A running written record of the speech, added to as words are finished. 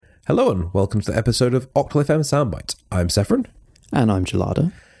Hello and welcome to the episode of Octal FM Soundbites. I'm Sephron. And I'm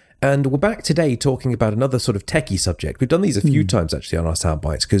Gelada. And we're back today talking about another sort of techie subject. We've done these a few times actually on our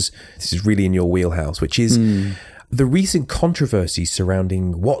Soundbites because this is really in your wheelhouse, which is the recent controversy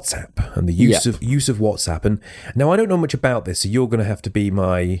surrounding WhatsApp and the use of WhatsApp. And now I don't know much about this, so you're going to have to be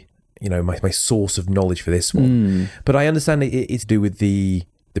my source of knowledge for this one. But I understand it's to do with the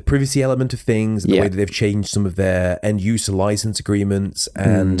privacy element of things, and the way that they've changed some of their end-user license agreements,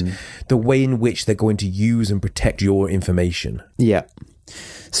 and the way in which they're going to use and protect your information. Yeah.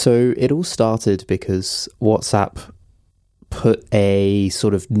 So it all started because WhatsApp put a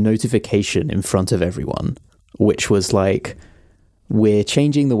sort of notification in front of everyone, which was like, we're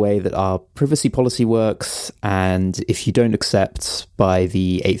changing the way that our privacy policy works, and if you don't accept by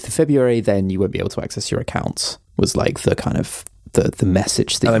the 8th of February, then you won't be able to access your account, was like the kind of the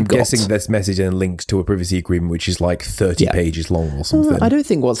message that I'm you got. guessing this message then links to a privacy agreement which is like 30 pages long or something. I don't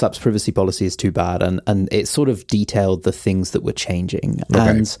think WhatsApp's privacy policy is too bad, and it sort of detailed the things that were changing.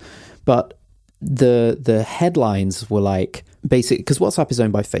 Okay. But the headlines were like, basic, because WhatsApp is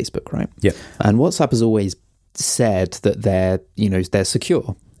owned by Facebook, right? Yeah. And WhatsApp has always said that they're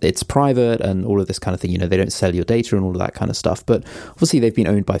secure. It's private and all of this kind of thing. They don't sell your data and all of that kind of stuff. But obviously they've been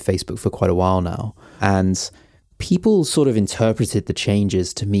owned by Facebook for quite a while now. And people sort of interpreted the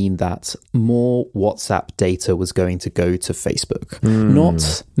changes to mean that more WhatsApp data was going to go to Facebook.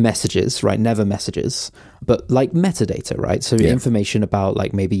 Not messages, right? Never messages, but like metadata, right? So information about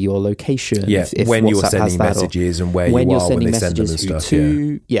like maybe your location. Yeah, if when WhatsApp you're sending has that, messages and where when you you're are sending when they send them and messages,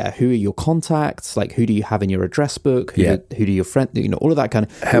 stuff. who are your contacts? Like who do you have in your address book? Who do your friend? All of that kind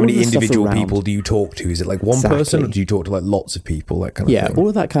of. How many individual people do you talk to? Is it like one person, or do you talk to like lots of people? That kind of thing. Yeah, all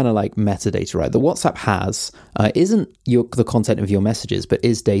of that kind of like metadata, right? The WhatsApp has isn't the content of your messages, but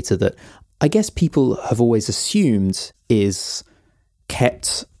is data that I guess people have always assumed is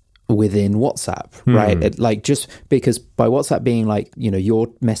kept within WhatsApp, right? Like just because by WhatsApp being like, your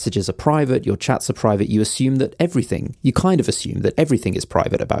messages are private, your chats are private, you kind of assume that everything is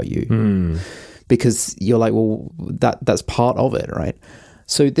private about you because you're like, well, that's part of it, right?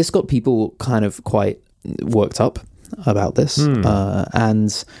 So this got people kind of quite worked up about this,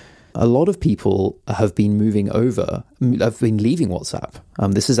 and a lot of people have been leaving WhatsApp.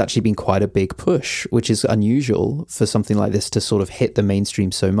 This has actually been quite a big push, which is unusual for something like this to sort of hit the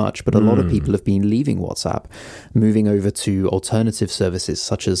mainstream so much. But a lot of people have been leaving WhatsApp, moving over to alternative services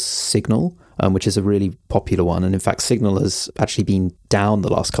such as Signal, which is a really popular one. And in fact, Signal has actually been down the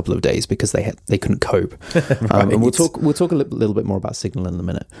last couple of days because they couldn't cope. Right. And we'll talk a little bit more about Signal in a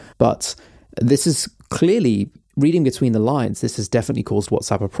minute. But this is clearly, reading between the lines, this has definitely caused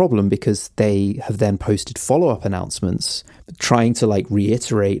WhatsApp a problem because they have then posted follow-up announcements trying to like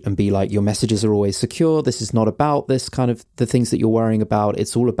reiterate and be like, your messages are always secure. This is not about this kind of the things that you're worrying about.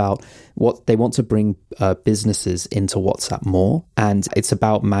 It's all about what they want to bring businesses into WhatsApp more. And it's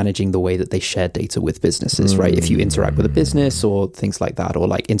about managing the way that they share data with businesses, right? If you interact with a business or things like that, or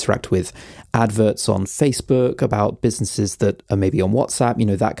like interact with adverts on Facebook about businesses that are maybe on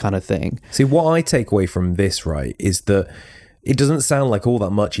WhatsApp, that kind of thing. See, what I take away from this, right, is that it doesn't sound like all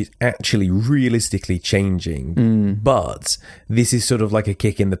that much is actually realistically changing, but this is sort of like a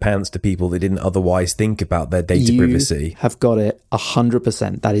kick in the pants to people that didn't otherwise think about their data privacy. You have got it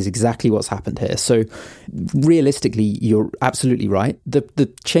 100%. That is exactly what's happened here. So realistically, you're absolutely right.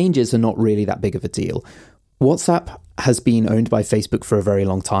 The changes are not really that big of a deal. WhatsApp has been owned by Facebook for a very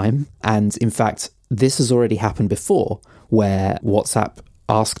long time. And in fact, this has already happened before, where WhatsApp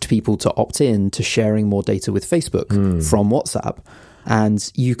asked people to opt in to sharing more data with Facebook from WhatsApp. And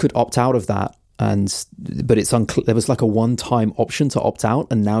you could opt out of that. But it's unclear. There was like a one-time option to opt out,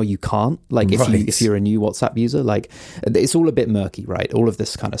 and now you can't. Like if you're a new WhatsApp user, like it's all a bit murky, right? All of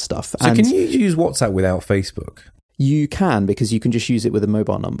this kind of stuff. So can you use WhatsApp without Facebook? You can, because you can just use it with a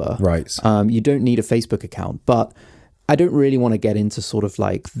mobile number. Right. You don't need a Facebook account. But I don't really want to get into sort of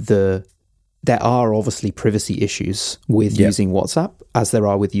like there are obviously privacy issues with using WhatsApp, as there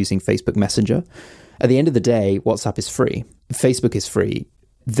are with using Facebook Messenger. At the end of the day, WhatsApp is free. Facebook is free.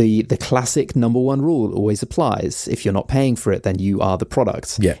 The classic number one rule always applies. If you're not paying for it, then you are the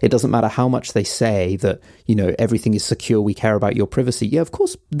product. Yeah. It doesn't matter how much they say that, everything is secure, we care about your privacy. Yeah, of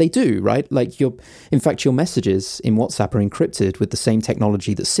course they do, right? Like in fact, your messages in WhatsApp are encrypted with the same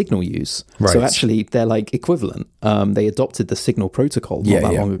technology that Signal use. Right. So actually they're like equivalent. They adopted the Signal protocol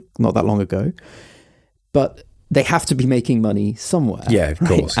not that long ago. But they have to be making money somewhere. Yeah, of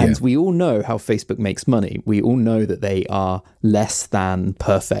course. And we all know how Facebook makes money. We all know that they are less than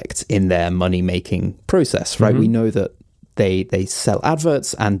perfect in their money-making process, right? We know that they sell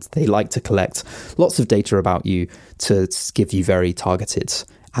adverts and they like to collect lots of data about you to give you very targeted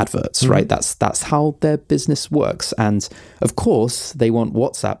adverts, right? That's how their business works. And of course, they want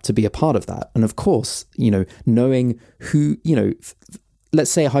WhatsApp to be a part of that. And of course, knowing who,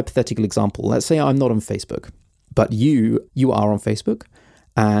 let's say a hypothetical example. Let's say I'm not on Facebook, but you are on Facebook,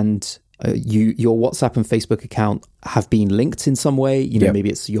 and your WhatsApp and Facebook account have been linked in some way. Maybe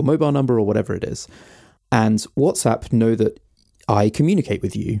it's your mobile number or whatever it is. And WhatsApp know that I communicate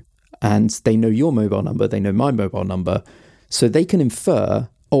with you, and they know your mobile number, they know my mobile number. So they can infer,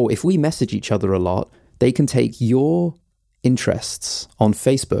 if we message each other a lot, they can take your interests on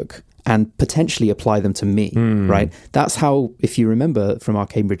Facebook and potentially apply them to me, right? That's how, if you remember from our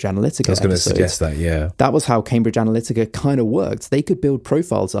Cambridge Analytica I was going to suggest that, yeah. That was how Cambridge Analytica kind of worked. They could build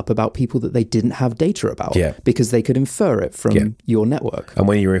profiles up about people that they didn't have data about because they could infer it from your network. And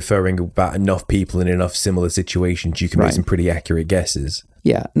when you're inferring about enough people in enough similar situations, you can make some pretty accurate guesses.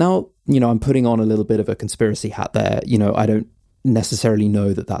 Yeah. Now, I'm putting on a little bit of a conspiracy hat there. I don't necessarily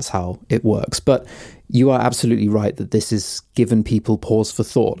know that that's how it works, but you are absolutely right that this has given people pause for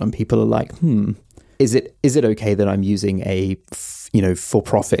thought, and people are like, is it okay that I'm using a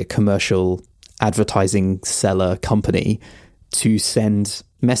for-profit commercial advertising seller company to send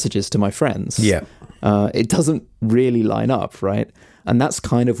messages to my friends? It doesn't really line up, right? And that's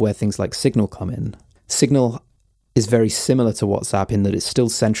kind of where things like Signal come in. Signal is very similar to WhatsApp in that it's still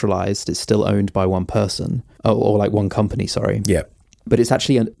centralized, it's still owned by one person, or like one company, sorry. Yeah. But it's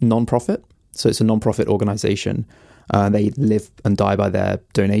actually a non-profit. So it's a non-profit organization. They live and die by their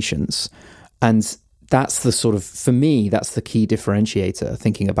donations. And that's the sort of, for me, that's the key differentiator,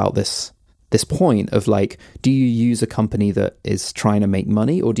 thinking about this point of like, do you use a company that is trying to make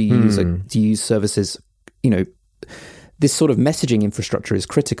money, or do you use services, this sort of messaging infrastructure is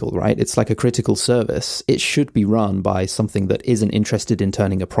critical, right? It's like a critical service. It should be run by something that isn't interested in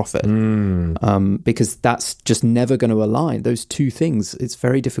turning a profit, because that's just never going to align. Those two things, it's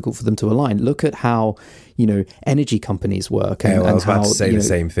very difficult for them to align. Look at how, energy companies work. And, I was about to say the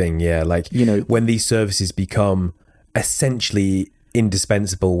same thing. Yeah, like, when these services become essentially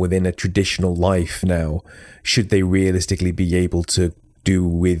indispensable within a traditional life now, should they realistically be able to do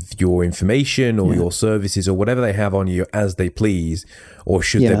with your information or your services or whatever they have on you as they please, or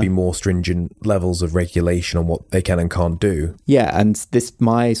should there be more stringent levels of regulation on what they can and can't do? Yeah, and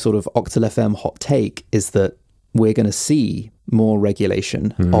my sort of Octal FM hot take is that we're going to see more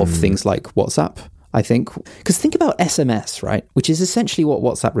regulation of things like WhatsApp, I think. Because think about SMS, right? Which is essentially what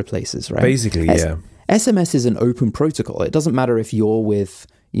WhatsApp replaces, right? Basically, SMS is an open protocol. It doesn't matter if you're with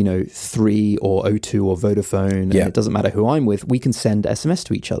 3 or O2 or Vodafone, and it doesn't matter who I'm with, we can send SMS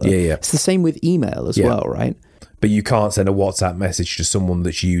to each other. It's the same with email as well, right? But you can't send a WhatsApp message to someone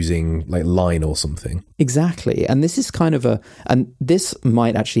that's using like Line or something. Exactly. And this is kind of and this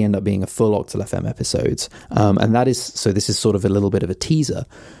might actually end up being a full Octal FM episode. And this is sort of a little bit of a teaser,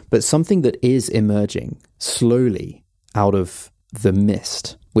 but something that is emerging slowly out of the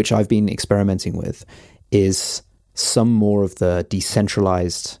mist, which I've been experimenting with, is some more of the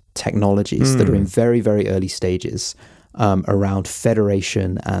decentralized technologies that are in very, very early stages around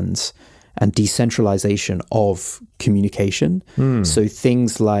federation and decentralization of communication. So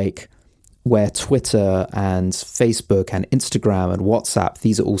things like where Twitter and Facebook and Instagram and WhatsApp,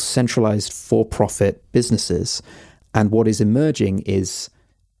 these are all centralized for-profit businesses. And what is emerging is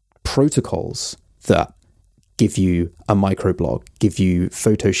protocols that give you a microblog, give you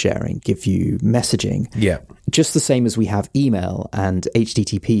photo sharing, give you messaging. Yeah. Just the same as we have email and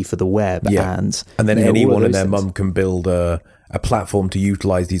HTTP for the web. Yeah. And then anyone and their mum can build a platform to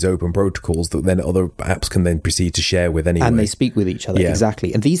utilize these open protocols that then other apps can then proceed to share with anyway. And they speak with each other.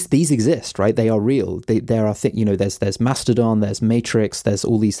 Exactly. And these exist, right? They are real. There are there's Mastodon, there's Matrix, there's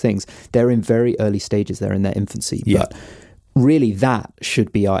all these things. They're in very early stages. They're in their infancy. Yeah. But really, that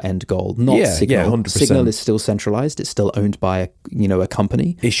should be our end goal, not Signal. 100%. Signal is still centralized; it's still owned by a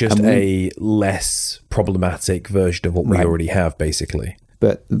company. It's just a less problematic version of what we already have, basically.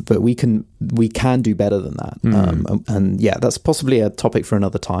 But we can do better than that. And that's possibly a topic for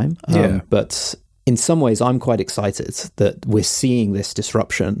another time. But in some ways, I'm quite excited that we're seeing this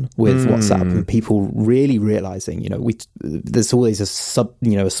disruption with WhatsApp and people really realizing, there's always a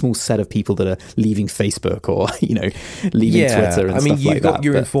small set of people that are leaving Facebook or, leaving Twitter and stuff like that. I mean, you've got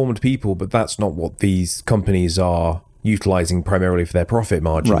your informed people, but that's not what these companies are utilizing primarily for their profit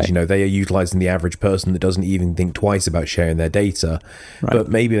margins. They are utilizing the average person that doesn't even think twice about sharing their data, but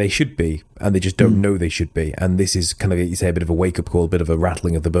maybe they should be, and they just don't know they should be. And this is kind of, you say, a bit of a wake-up call, a bit of a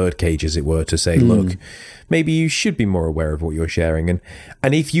rattling of the birdcage, as it were, to say, look, maybe you should be more aware of what you're sharing.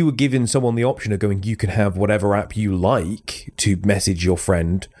 And if you were given someone the option of going, you can have whatever app you like to message your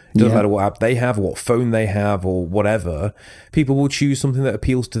friend, It doesn't matter what app they have, or what phone they have, or whatever. People will choose something that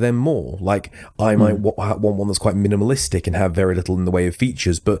appeals to them more. Like, I might want one that's quite minimalistic and have very little in the way of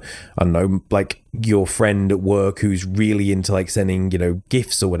features, but I don't know, like your friend at work who's really into like sending,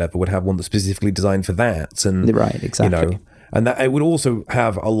 GIFs or whatever would have one that's specifically designed for that. And right, exactly. And that it would also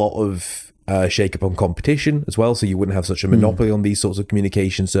have a lot of shake up on competition as well, so you wouldn't have such a monopoly on these sorts of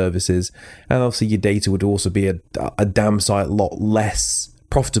communication services, and obviously your data would also be a damn sight lot less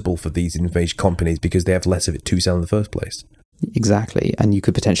profitable for these information companies because they have less of it to sell in the first place. Exactly, and you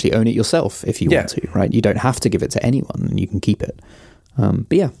could potentially own it yourself if you want to, right? You don't have to give it to anyone, and you can keep it.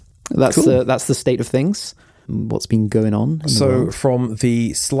 But yeah, that's cool. That's the state of things. What's been going on? So from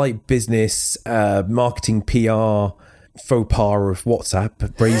the slight business marketing PR faux pas of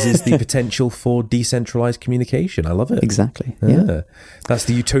WhatsApp raises the potential for decentralized communication. I love it. Exactly. Yeah. That's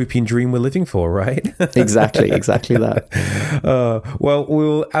the utopian dream we're living for, right? Exactly that. Well,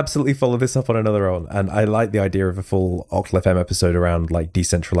 we'll absolutely follow this up on another one. And I like the idea of a full Octal FM episode around like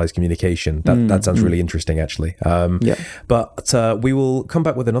decentralized communication. That sounds really interesting, actually. But we will come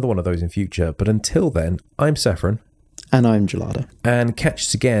back with another one of those in future. But until then, I'm Saffron. And I'm Gelada. And catch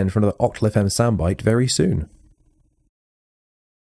us again for another Octal FM soundbite very soon.